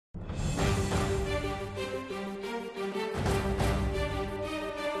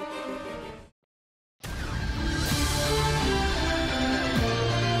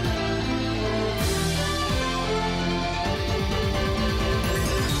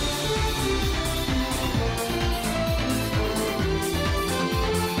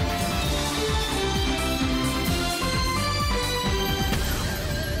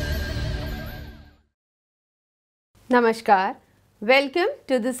Namaskar. Welcome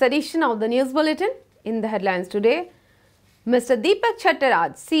to this edition of the News Bulletin. In the headlines today, Mr. Deepak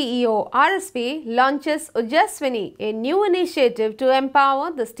Chattaraj, CEO RSTV, launches Ujaswini, a new initiative to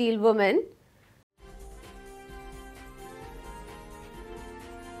empower the steel women.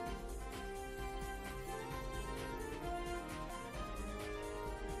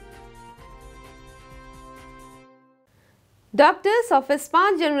 Doctors of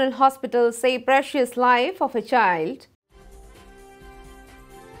Ispat General Hospital say precious life of a child.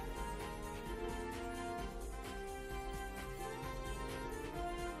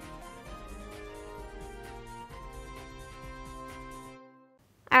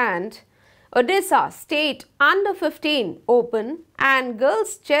 And Odisha State Under-15 Open and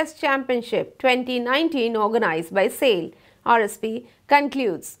Girls Chess Championship 2019 organized by SAIL RSP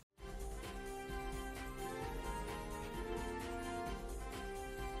concludes.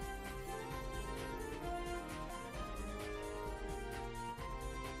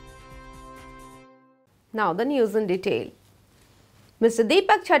 Now the news in detail. Mr.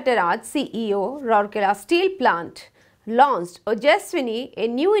 Deepak Chattaraj, CEO, Rourkela Steel Plant, launched Ujaswini, a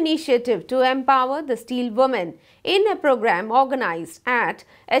new initiative to empower the steel women in a program organized at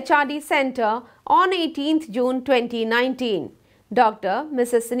HRD Center on 18th June 2019. Dr.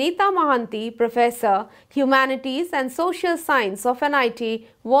 Mrs. Sunita Mahanti, Professor, Humanities and Social Science of NIT,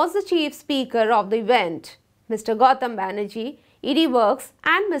 was the chief speaker of the event. Mr. Gautam Banerjee, ED Works,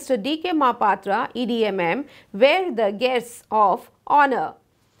 and Mr. D.K. Mahapatra, EDMM, were the guests of honor.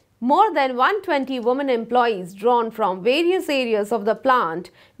 More than 120 women employees drawn from various areas of the plant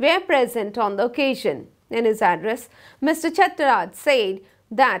were present on the occasion. In his address, Mr. Chattaraj said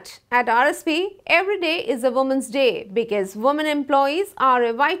that at RSP, every day is a Women's Day because women employees are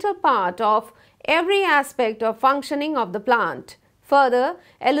a vital part of every aspect of functioning of the plant. Further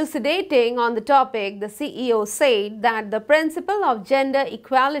elucidating on the topic, the CEO said that the principle of gender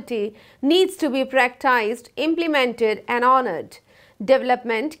equality needs to be practiced, implemented and honored.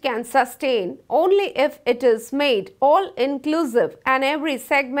 Development can sustain only if it is made all-inclusive and every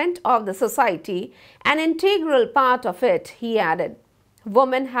segment of the society an integral part of it, he added.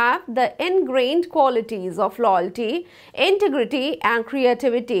 Women have the ingrained qualities of loyalty, integrity and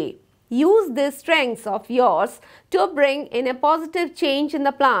creativity. Use these strengths of yours to bring in a positive change in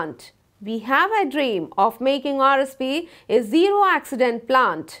the plant. We have a dream of making RSP a zero-accident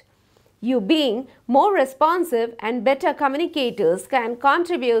plant. You being more responsive and better communicators can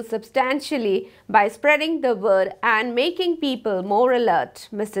contribute substantially by spreading the word and making people more alert,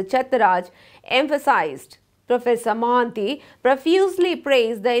 Mr. Chattaraj emphasized. Professor Mahanti profusely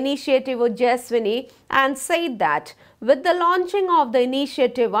praised the initiative Ujaswini and said that with the launching of the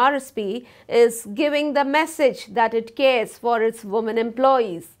initiative, RSP is giving the message that it cares for its women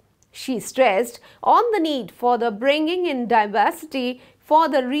employees. She stressed on the need for the bringing in diversity for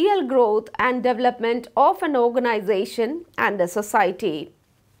the real growth and development of an organization and a society.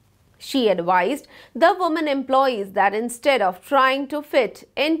 She advised the women employees that instead of trying to fit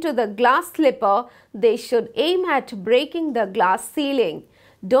into the glass slipper, they should aim at breaking the glass ceiling.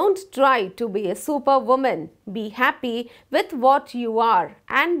 Don't try to be a superwoman. Be happy with what you are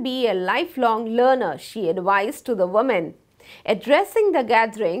and be a lifelong learner, she advised to the women. Addressing the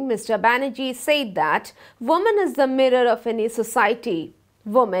gathering, Mr. Banerjee said that woman is the mirror of any society.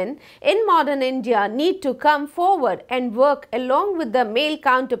 Women in modern India need to come forward and work along with the male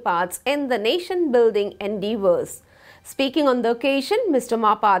counterparts in the nation-building endeavours. Speaking on the occasion, Mr.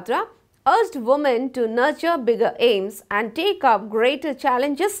 Mahapatra urged women to nurture bigger aims and take up greater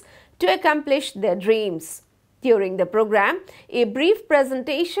challenges to accomplish their dreams. During the program, a brief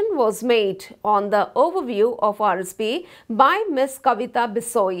presentation was made on the overview of RSP by Ms. Kavita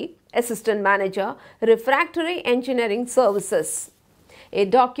Bisoi, Assistant Manager, Refractory Engineering Services. A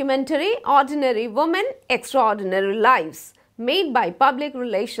documentary, Ordinary Women, Extraordinary Lives, made by Public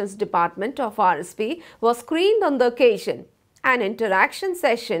Relations Department of RSP, was screened on the occasion. An interaction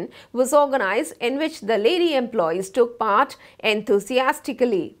session was organized in which the lady employees took part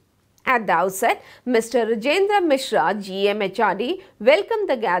enthusiastically. At the outset, Mr. Rajendra Mishra, GM HRD, welcomed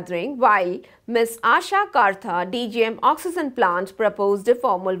the gathering, while Ms. Asha Kartha, DGM Oxygen Plant, proposed a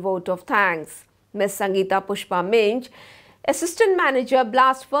formal vote of thanks. Ms. Sangeeta Pushpa Minj, Assistant Manager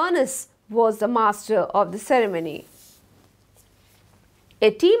Blast Furnace, was the master of the ceremony. A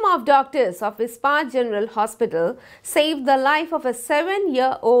team of doctors of Ispat General Hospital saved the life of a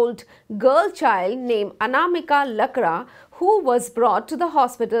 7-year-old girl child named Anamika Lakra, who was brought to the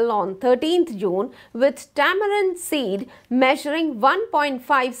hospital on 13th June with tamarind seed measuring 1.5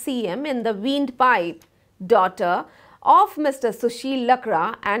 cm in the weaned pipe. Daughter of Mr. Sushil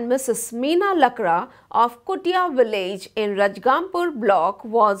Lakra and Mrs. Meena Lakra of Kutia village in Rajgampur block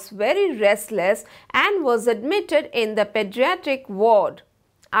was very restless and was admitted in the pediatric ward.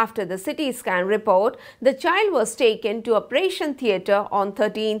 After the CT scan report, the child was taken to operation theatre on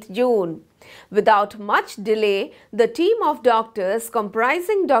 13th June. Without much delay, the team of doctors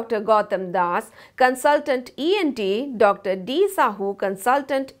comprising Dr. Gautam Das, Consultant ENT, Dr. D. Sahu,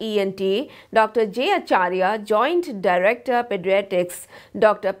 Consultant ENT, Dr. J. Acharya, Joint Director Pediatrics,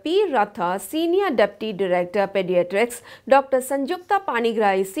 Dr. P. Ratha, Senior Deputy Director Pediatrics, Dr. Sanjukta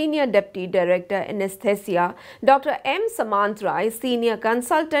Panigrahi, Senior Deputy Director Anesthesia, Dr. M. Samantrai, Senior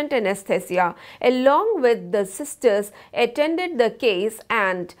Consultant Anesthesia, along with the sisters attended the case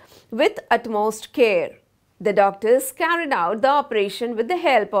and with utmost care. The doctors carried out the operation with the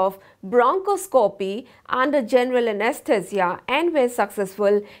help of bronchoscopy under general anesthesia and were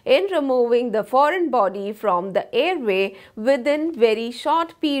successful in removing the foreign body from the airway within very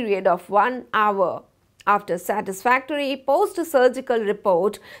short period of 1 hour. After satisfactory post-surgical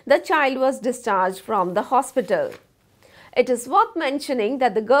report, the child was discharged from the hospital. It is worth mentioning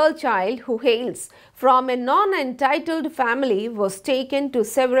that the girl child, who hails from a non-entitled family, was taken to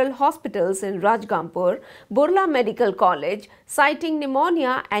several hospitals in Rajgampur, Burla Medical College, citing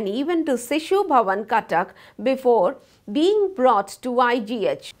pneumonia, and even to Sishu Bhavan, Cuttack, before being brought to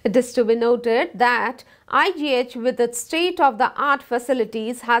IGH. It is to be noted that IGH, with its state-of-the-art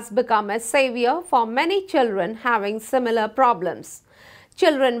facilities, has become a savior for many children having similar problems.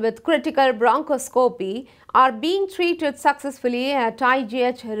 Children with critical bronchoscopy are being treated successfully at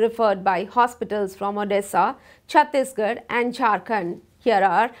IGH referred by hospitals from Odisha, Chhattisgarh and Jharkhand. Here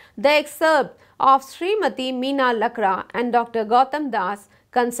are the excerpt of Srimati Meena Lakra and Dr. Gautam Das,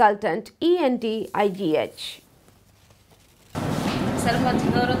 Consultant ENT IGH. Sir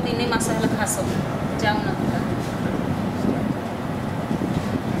मझर 3 मास है खास जाऊन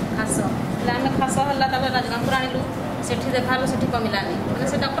खास आम खास है राजगांपुर आणलु से देखालु से कमिलानी मैंने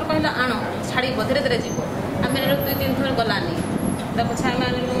से डॉक्टर कहला आण छाड़ धीरे धीरे जीव आम 2-3 थर गलानी पछे आम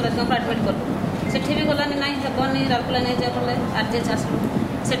आणलु राजगांपुर एडमिट कलु से भी गलानी ना हेबनी राउरकेला नहीं जाए आरजीएच आसलु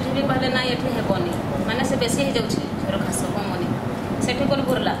से भी कहले ना ये हेबनी माने से बेसी हो जाऊँगी छोर खास कमनी से गलु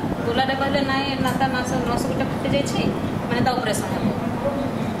बुर्ला बुर्लारे कहले ना नाता नाश नस गोटे फुटी जाइए मैंने तो ऑपरेशन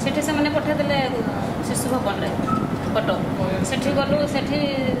हे से मैंने पठेदेले शिशु भवन कटक से गलु से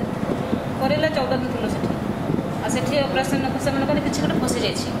कर 14 दिन थी से ऑपरेशन से मैंने कहले कि गोटे फसी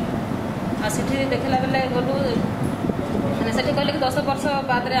जाइए देखला बेले गलु मैंने से कहले कि 10 वर्ष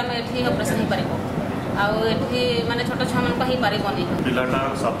बाद आम ये ऑपरेशन हो पार आठी मानने छोट छुआ मान हो पारनी पिलाटा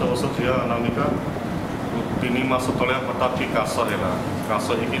 7 वर्ष झी अनामिका 3 मास तले हठात ही काश है काश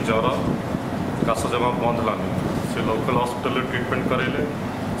हो ज्वर काश जमा बंद लानी से लोकल हॉस्पिटल ट्रीटमेंट करेले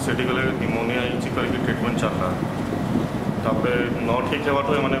से गले निमोनिया करके ट्रीटमेंट चलला तापर न ठीक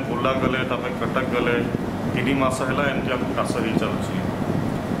होगा मैंने बुर्ला गले कटक गले 3 मास है एमती काश ही चलुची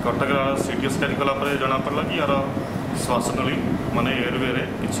कटक सीटी स्कान कलापर जना पड़ा कि यार श्वास नली माने एयरवे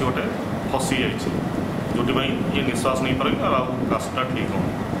कि गोटे फसी जाइए जो ये निश्वास नहीं पारे काशटा ठीक हो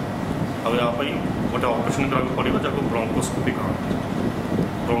गोटे ऑपरेशन करा पड़ा जहाँ ब्रोंकोस्कोपी कहते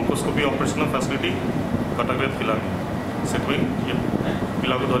ब्रोंकोस्कोपी ऑपरेशन फैसिलिटी कटक थिलानी से ये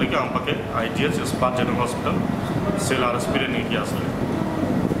पिला को धरिक आम पाखे आईजीएच इस्पात जनरल हॉस्पिटल सेल आरएसपी नहीं आसले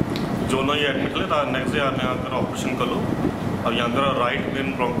जो न ये एडमिट ले नेक्स्ट डे आम यहाँ ऑपरेशन कलु और यहाँ राइट मेन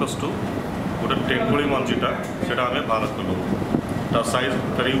ब्रोंकस टू गोटे टेंगुड़ी मंजीटा से आम बाहर कलु तार साइज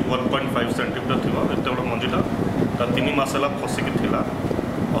करीब 1.5 सेंटीमीटर थी एत गोटे मंजीटा 3 मास है फसिकी थी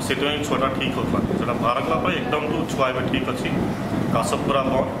और से छुआटा ठीक होता है बाहर कलापर एकदम तो छुआ भी ठीक अच्छी काश पूरा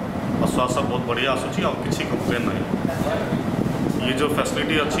बंद और श्वास बहुत बढ़िया आसूँ और किसी कम्प्लेन ना ये जो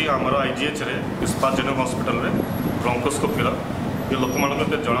फैसिलिटी अच्छी आमर आईजीएच रे इस्पात जनरल हॉस्पिटल रे ब्रोंकोस्कोपी ये लोक मान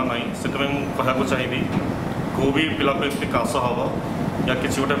जना ना से कहना चाहिए कौ भी पिला को एमती काश हम या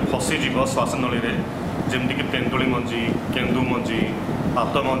किसी गोटे फसीज श्वास नली रे जमीक तेंतुली मंजी केंदु मंजी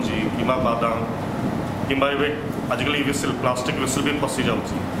आत मंजी कि बादाम कि आजिकल विसिल प्लास्टिक विसिल भी फसी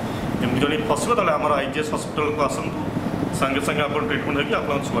जाऊँगी एमती जन फसब तेल आम आईजीएच हॉस्पिटल को आसतु संगे संगे आप ट्रीटमेंट होगी आप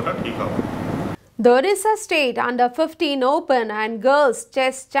छुआटा ठीक हो The Odisha State Under-15 Open and Girls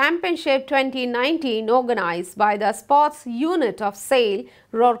Chess Championship 2019 organized by the Sports Unit of SAIL,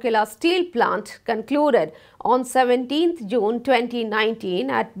 Rourkela Steel Plant concluded on 17th June 2019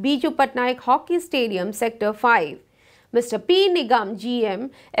 at Biju Patnaik Hockey Stadium, Sector 5. Mr. P. Nigam, GM,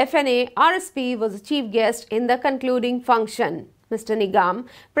 FNA, RSP was the chief guest in the concluding function. Mr. Nigam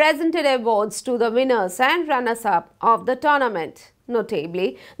presented awards to the winners and runners-up of the tournament.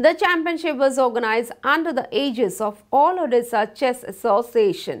 Notably, the championship was organized under the aegis of All Odisha Chess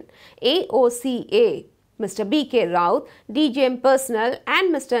Association, AOCA. Mr. B.K. Raut, DGM personnel,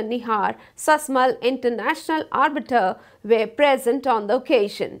 and Mr. Nihar Sasmal, international arbiter, were present on the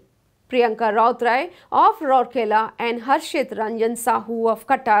occasion. Priyanka Rautrai of Rourkela and Harshit Ranjan Sahu of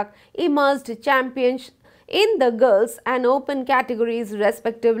Cuttack emerged champions in the girls and open categories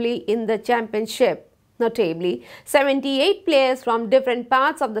respectively in the championship. Notably, 78 players from different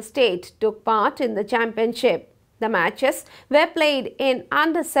parts of the state took part in the championship. The matches were played in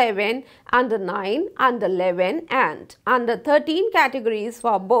under 7, under 9, under 11 and under 13 categories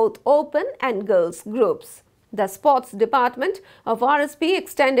for both open and girls groups. The sports department of RSP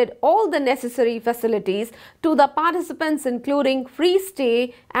extended all the necessary facilities to the participants, including free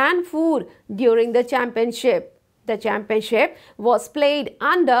stay and food during the championship. The championship was played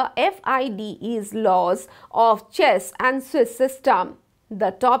under FIDE's laws of chess and Swiss system.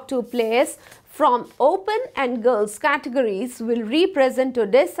 The top 2 players from open and girls categories will represent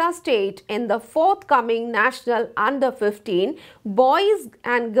Odisha state in the forthcoming National Under-15 Boys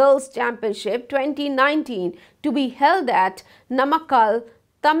and Girls Championship 2019 to be held at Namakkal,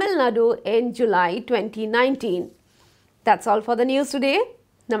 Tamil Nadu in July 2019. That's all for the news today.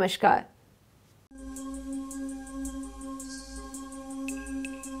 Namaskar.